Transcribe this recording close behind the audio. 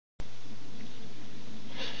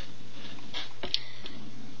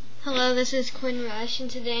Hello, this is Quinn Rush, and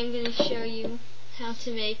today I'm going to show you how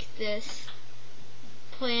to make this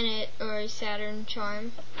planet or Saturn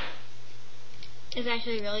charm. It's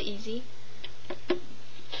actually really easy,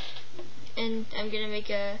 and I'm going to make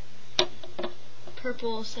a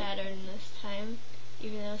purple Saturn this time,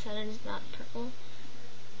 even though Saturn is not purple.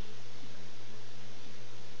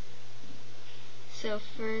 So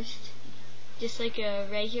first, just like a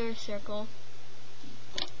regular circle,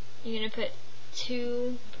 you're going to put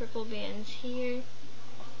 2 purple bands here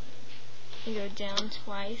and go down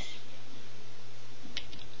twice,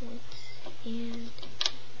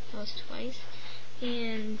 twice,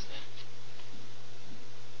 and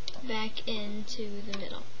back into the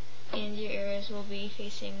middle, and your arrows will be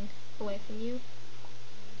facing away from you.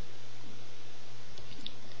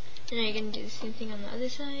 And now you're going to do the same thing on the other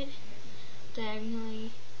side,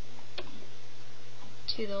 diagonally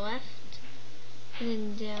to the left, and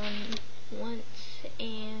then down once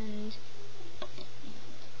and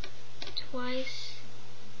twice,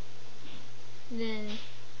 then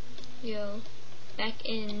go back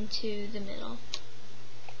into the middle.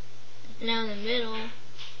 Now in the middle,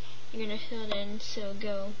 you're going to fill it in, so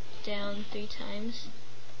go down 3 times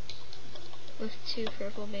with 2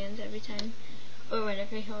 purple bands every time, or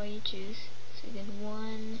whatever hole you choose. So you did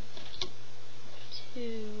 1,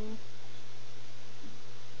 2,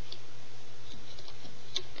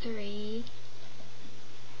 3,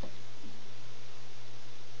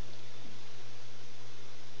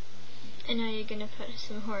 and now you're going to put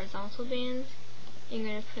some horizontal bands. You're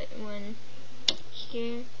going to put one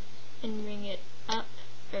here and bring it up,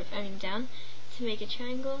 or down, to make a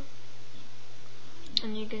triangle,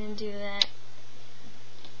 and you're going to do that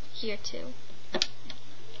here too.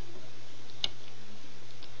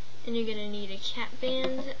 And you're going to need a cap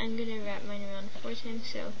band. I'm going to wrap mine around 4 times,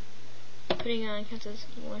 so putting on counts as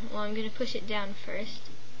 1. Well, I'm going to push it down first.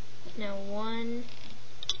 Now 1,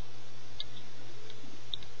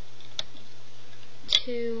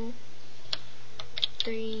 2,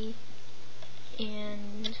 3,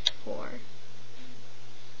 and 4.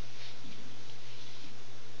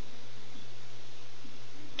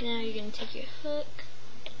 Now you're going to take your hook,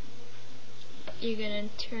 you're going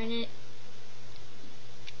to turn it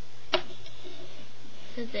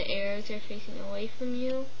so the arrows are facing away from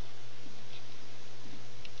you,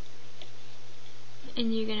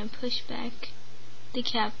 and you're going to push back the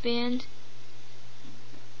cap band.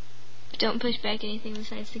 Don't push back anything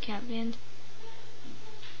besides the cap band.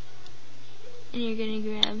 And you're going to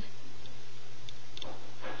grab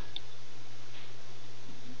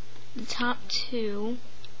the top 2,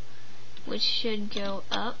 which should go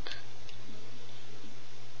up.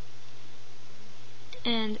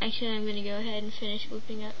 And actually I'm going to go ahead and finish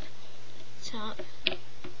looping up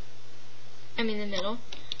the middle.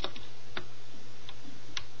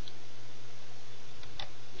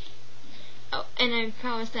 Oh, and I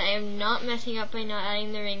promise that I am not messing up by not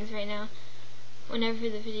adding the rings right now. Whenever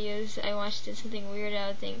the videos I watched did something weird, I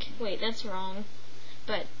would think, wait, that's wrong.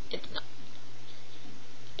 But it's not.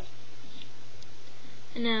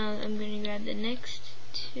 And now I'm going to grab the next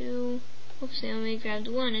 2. Oops, I only grabbed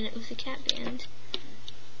 1, and it was a cap band.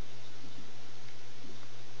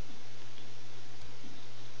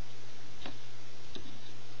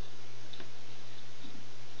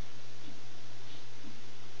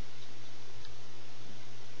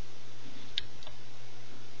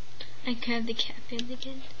 I grabbed the cap band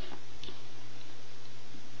again.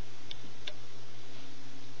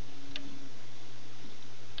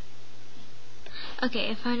 Okay,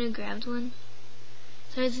 I finally grabbed one.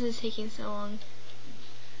 Sorry this is taking so long.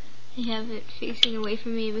 I have it facing away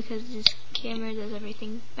from me because this camera does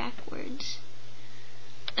everything backwards.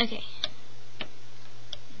 Okay.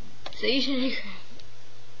 So you should have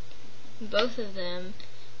grabbed both of them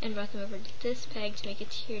and brought them over to this peg to make a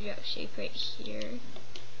teardrop shape right here.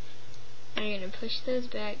 Now you're going to push those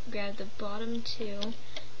back, grab the bottom 2,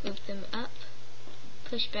 move them up,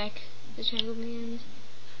 push back the triangle band,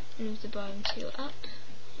 and move the bottom 2 up.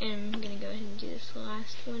 And I'm going to go ahead and do this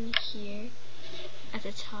last one here at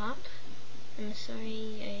the top. I'm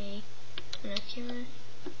sorry, I went off camera.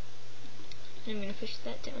 And I'm going to push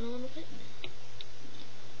that down a little bit.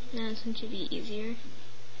 Now this one should be easier.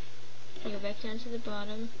 You go back down to the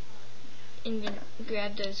bottom, and you're going to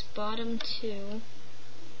grab those bottom 2,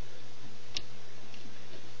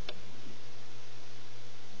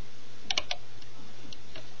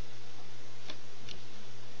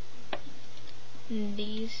 and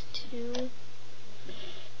these 2,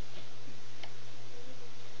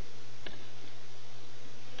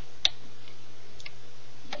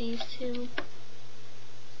 these 2,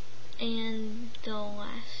 and the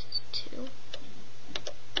last 2.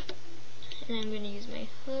 And I'm going to use my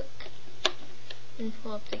hook and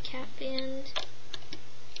pull up the cap band.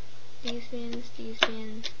 These bands, these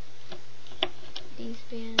bands, these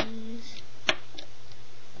bands.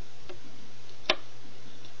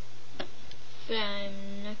 But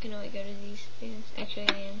I'm not going to go to these bands. Actually,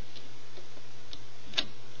 I am.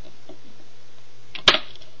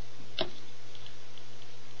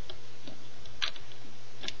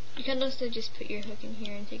 You can also just put your hook in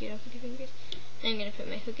here and take it off with your fingers. And I'm going to put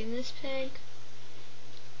my hook in this peg.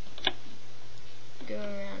 Go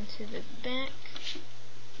around to the back.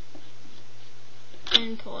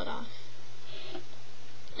 And pull it off.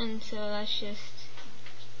 And so that's just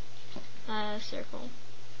a circle.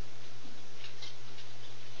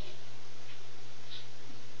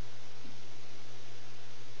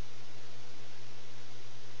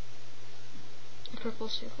 A purple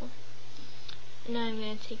circle. Now I'm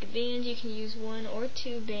going to take a band. You can use 1 or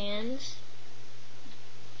 2 bands.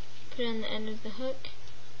 Put it on the end of the hook.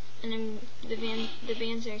 And the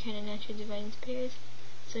bands are kind of naturally divided into pairs.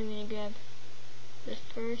 So I'm going to grab the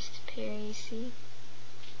first pair you see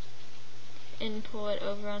and pull it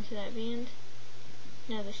over onto that band.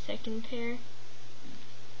 Now the second pair.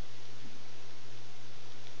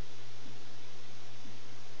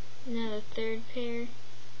 Now the third pair.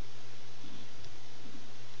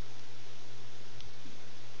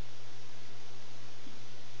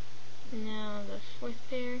 Now the fourth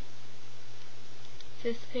pair,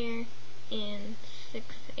 fifth pair, and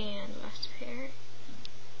sixth and last pair.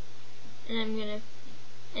 And now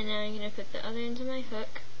I'm gonna put the other end of my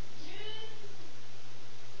hook.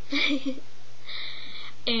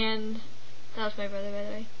 And that was my brother, by the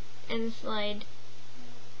way. And slide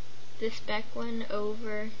this back one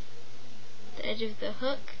over the edge of the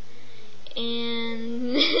hook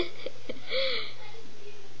and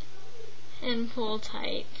and pull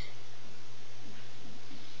tight.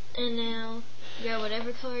 And now grab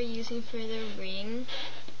whatever color you're using for the ring.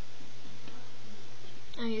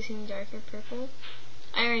 I'm using darker purple.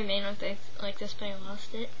 I already made one like this, but I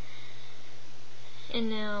lost it. And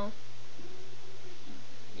now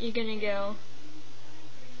you're gonna go.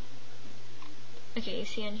 Okay, you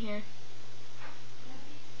see on here.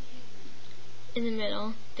 In the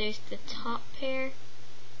middle, there's the top pair,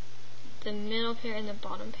 the middle pair, and the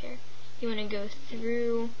bottom pair. You want to go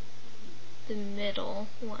through the middle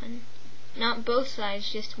one. Not both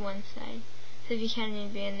sides, just one side. So if you count any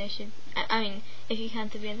band, there should, if you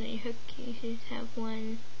count the bands on your hook, you should have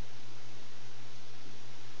 1,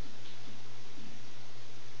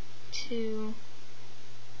 2,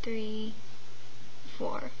 3,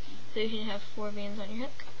 4. So you should have 4 bands on your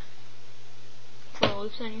hook. 4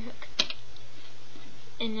 loops on your hook.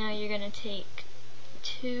 And now you're going to take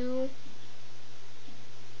 2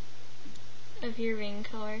 of your ring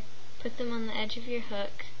color, put them on the edge of your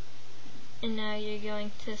hook, and now you're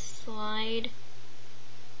going to slide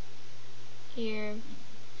your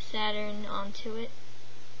Saturn onto it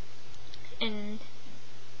and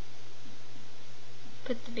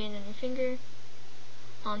put the band on your finger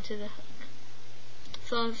onto the hook.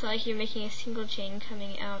 So it's like you're making a single chain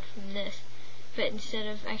coming out from this, but instead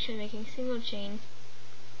of actually making a single chain,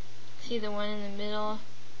 see the one in the middle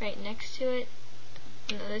right next to it?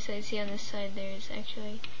 On the other side, see on this side there's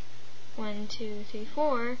actually 1, 2, 3,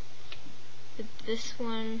 4. But this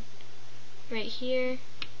one right here,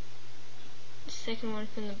 the second one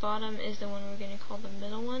from the bottom, is the one we're going to call the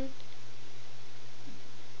middle one.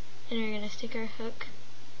 And we're going to stick our hook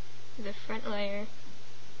to the front layer.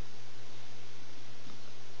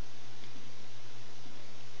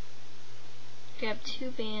 Grab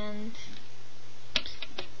 2 bands. Oops.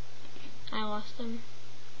 I lost them.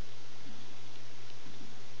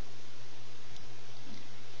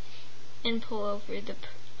 And pull over the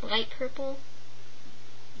light purple,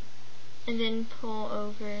 and then pull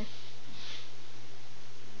over,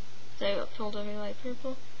 so I pulled over the light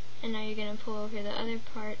purple, and now you're going to pull over the other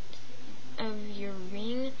part of your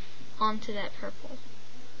ring onto that purple.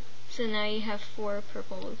 So now you have 4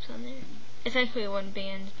 purple loops on there. It's actually 1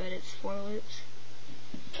 band, but it's 4 loops.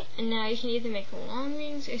 And now you can either make long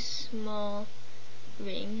rings or small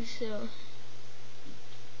rings. So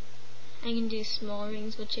I can do small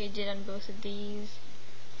rings, which I did on both of these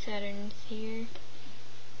Saturns here.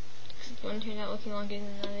 One turned out looking longer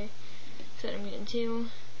than the other. So what I'm going to do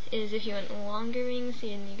is, if you want longer rings,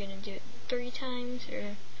 then you're going to do it 3 times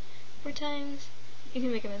or 4 times. You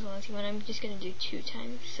can make them as long as you want. I'm just going to do 2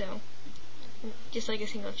 times. So just like a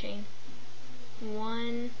single chain.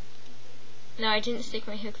 1. No, I didn't stick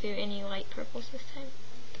my hook through any light purples this time.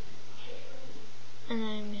 And then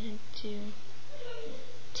I'm going to do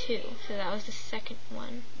 2. So that was the second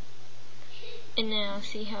one. And now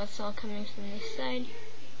see how it's all coming from this side?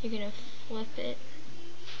 You're going to flip it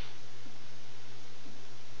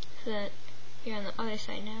so that you're on the other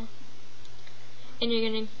side now. And you're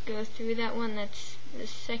going to go through that one that's the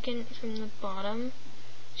second from the bottom.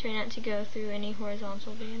 Try not to go through any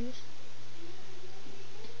horizontal bands.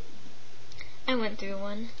 I went through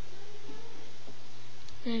one.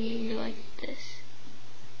 And you can go like this.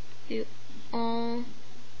 Do all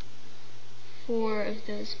 4 of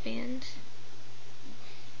those bands.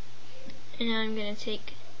 And now I'm going to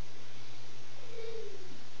take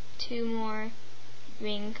 2 more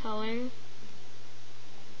ring color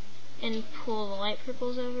and pull the light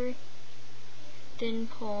purples over, then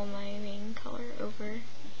pull my ring color over,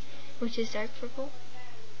 which is dark purple,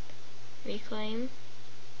 reclaim,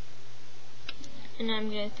 and I'm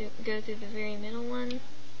going to go through the very middle one,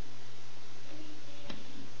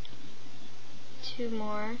 2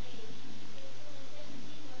 more,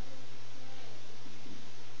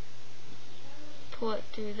 pull it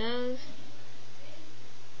through those.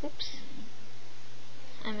 Oops,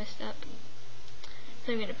 I messed up.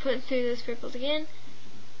 So I'm going to put it through those purples again.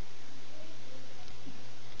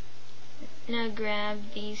 Now grab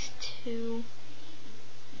these 2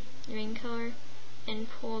 ring color and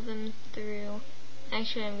pull them through.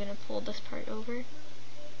 Actually, I'm going to pull this part over.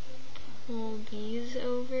 Pull these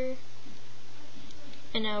over.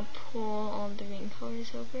 And now pull all the ring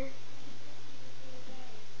colors over.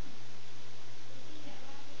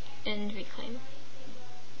 And reclaim.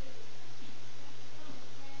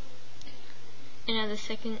 And now the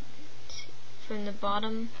second from the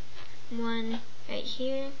bottom one right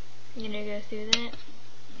here, I'm going to go through that.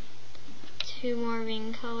 2 more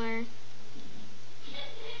ring color.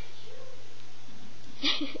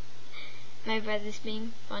 My brother's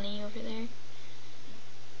being funny over there.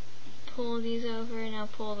 Pull these over, and now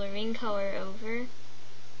pull the ring color over.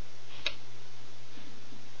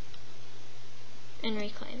 And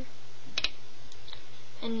reclaim.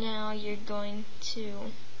 And now you're going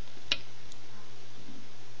to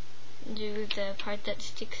do the part that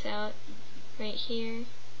sticks out right here.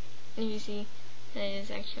 And you see that it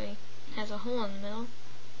is actually has a hole in the middle.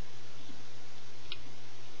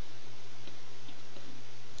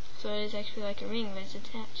 So it is actually like a ring, but it's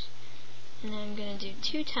attached. And then I'm going to do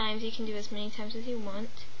 2 times. You can do as many times as you want.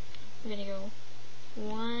 I'm going to go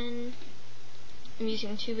 1. I'm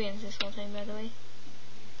using 2 bands this whole time, by the way.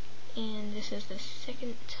 And this is the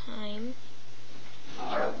second time.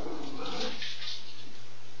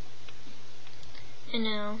 And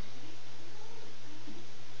now,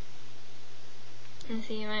 and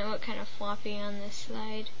see, it might look kind of floppy on this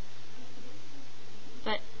side,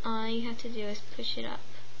 but all you have to do is push it up.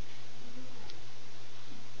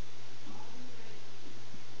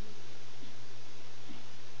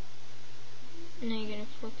 And now you're going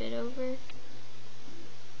to flip it over.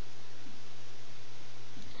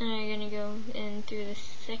 And now you're going to go in through the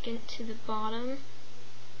second to the bottom.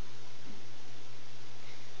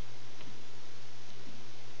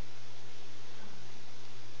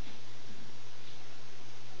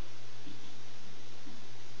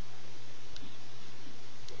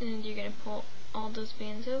 And you're going to pull all those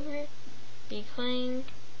bands over, reclaim,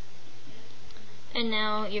 and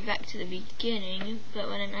now you're back to the beginning, but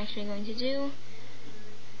what I'm actually going to do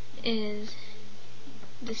is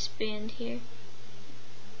this band here.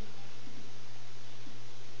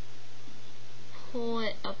 Pull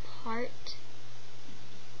it apart.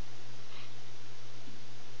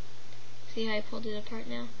 See how I pulled it apart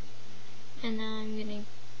now? And now I'm going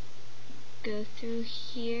to go through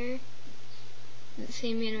here. The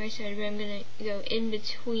same band where I started, but I'm going to go in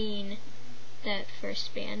between that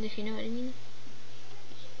first band, if you know what I mean.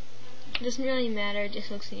 It doesn't really matter, it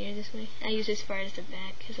just looks neater this way. I use as far as the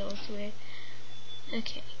back because it looks weird.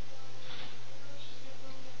 Okay.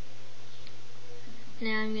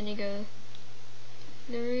 Now I'm going to go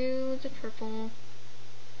through the purple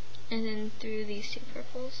and then through these 2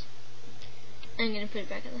 purples. I'm going to put it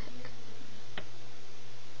back on the hook.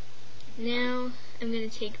 Now I'm going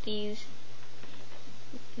to take these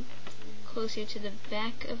closer to the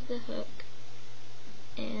back of the hook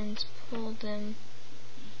and pull them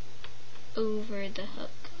over the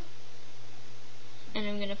hook, and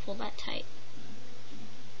I'm going to pull that tight.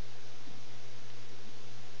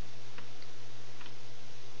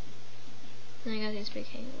 And I got these big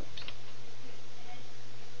hang loops.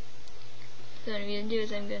 So what I'm going to do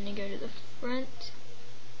is I'm going to go to the front,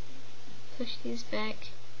 push these back,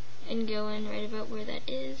 and go in right about where that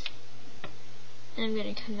is. And I'm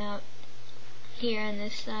going to come out here on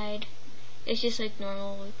this side. It's just like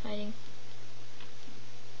normal loop hiding.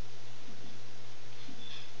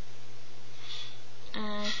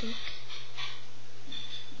 I think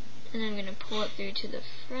pull it through to the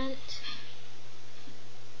front.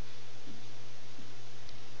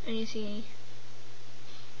 And you see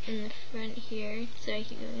in the front here, so I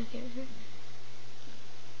keep going up here.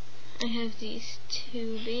 I have these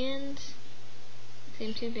two bands,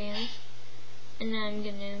 same two bands, and now I'm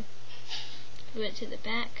gonna glue it to the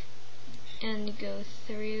back and go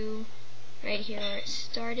through right here where it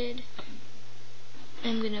started.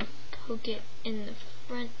 I'm gonna poke it in the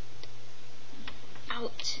front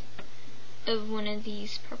out of one of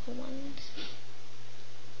these purple ones.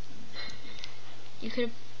 You could,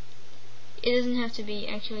 it doesn't have to be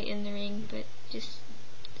actually in the ring, but just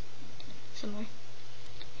somewhere.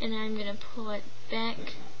 And I'm gonna pull it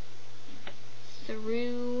back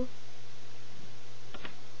through,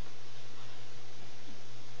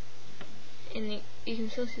 and you can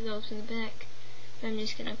still see the loops in the back, but I'm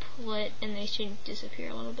just gonna pull it and they should disappear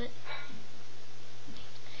a little bit.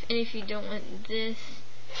 And if you don't want this,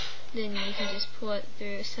 then you can just pull it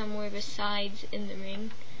through somewhere besides in the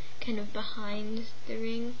ring, kind of behind the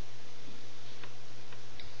ring.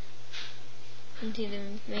 And see, the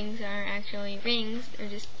rings aren't actually rings, they're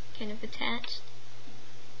just kind of attached.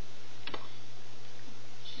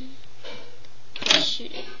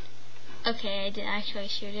 Shoot it. Okay, I did actually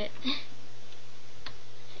shoot it.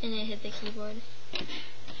 And it hit the keyboard.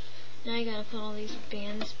 Now I gotta put all these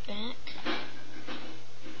bands back.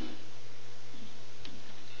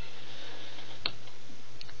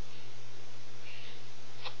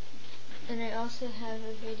 And I also have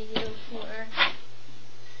a video for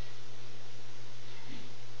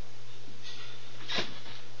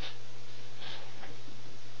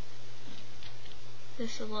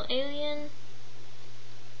this little alien,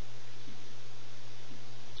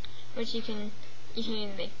 which you can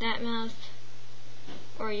either make that mouth,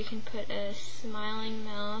 or you can put a smiling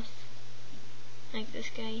mouth like this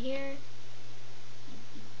guy here,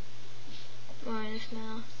 or this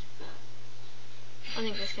mouth. I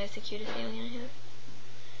think this guy's the cutest alien I have.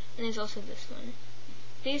 And there's also this one.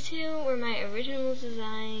 These two were my original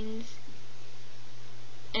designs,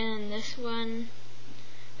 and this one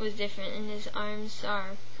was different, and his arms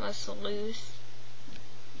are less loose,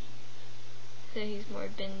 so he's more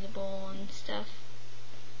bendable and stuff.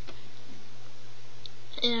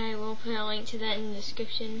 And I will put a link to that in the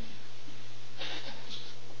description.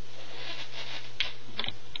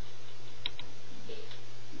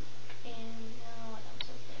 And what else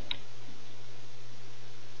is there?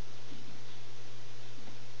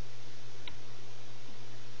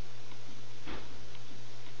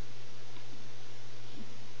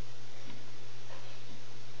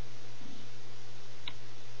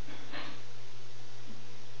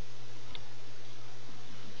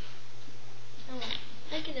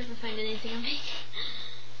 I can never find anything I'll make.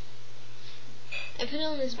 I put it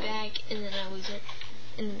on this bag and then I lose it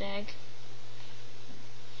in the bag.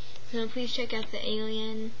 So please check out the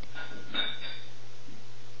alien.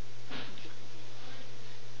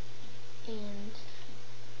 And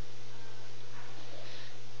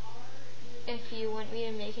if you want me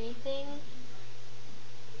to make anything,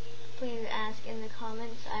 please ask in the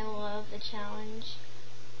comments. I love the challenge.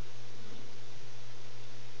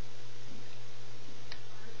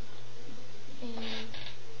 And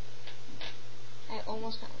I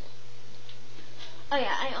almost found it. Oh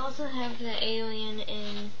yeah, I also have the alien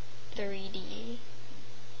in 3D.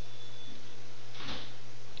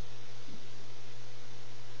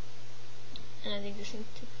 And I think this is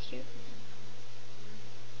super cute.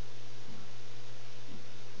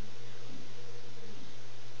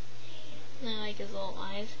 And I like his little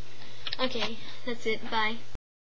eyes. Okay, that's it. Bye.